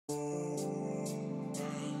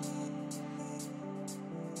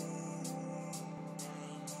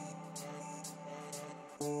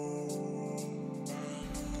The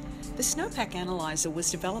SnowPackAnalyser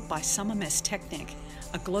was developed by SOMMER Messtechnik,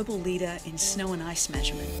 a global leader in snow and ice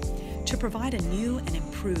measurement, to provide a new and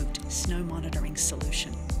improved snow monitoring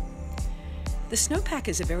solution. The SnowPack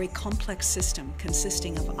is a very complex system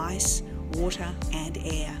consisting of ice, water, and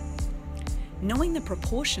air. Knowing the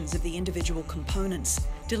proportions of the individual components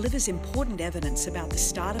delivers important evidence about the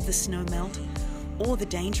start of the snow melt or the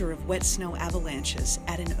danger of wet snow avalanches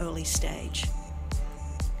at an early stage.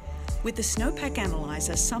 With the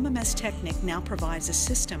SnowPackAnalyser, SOMMER Messtechnik now provides a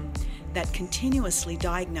system that continuously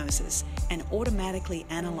diagnoses and automatically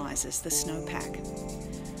analyzes the snowpack.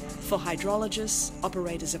 For hydrologists,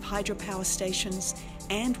 operators of hydropower stations,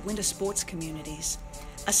 and winter sports communities,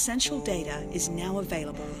 essential data is now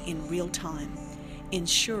available in real time,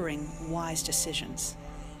 ensuring wise decisions.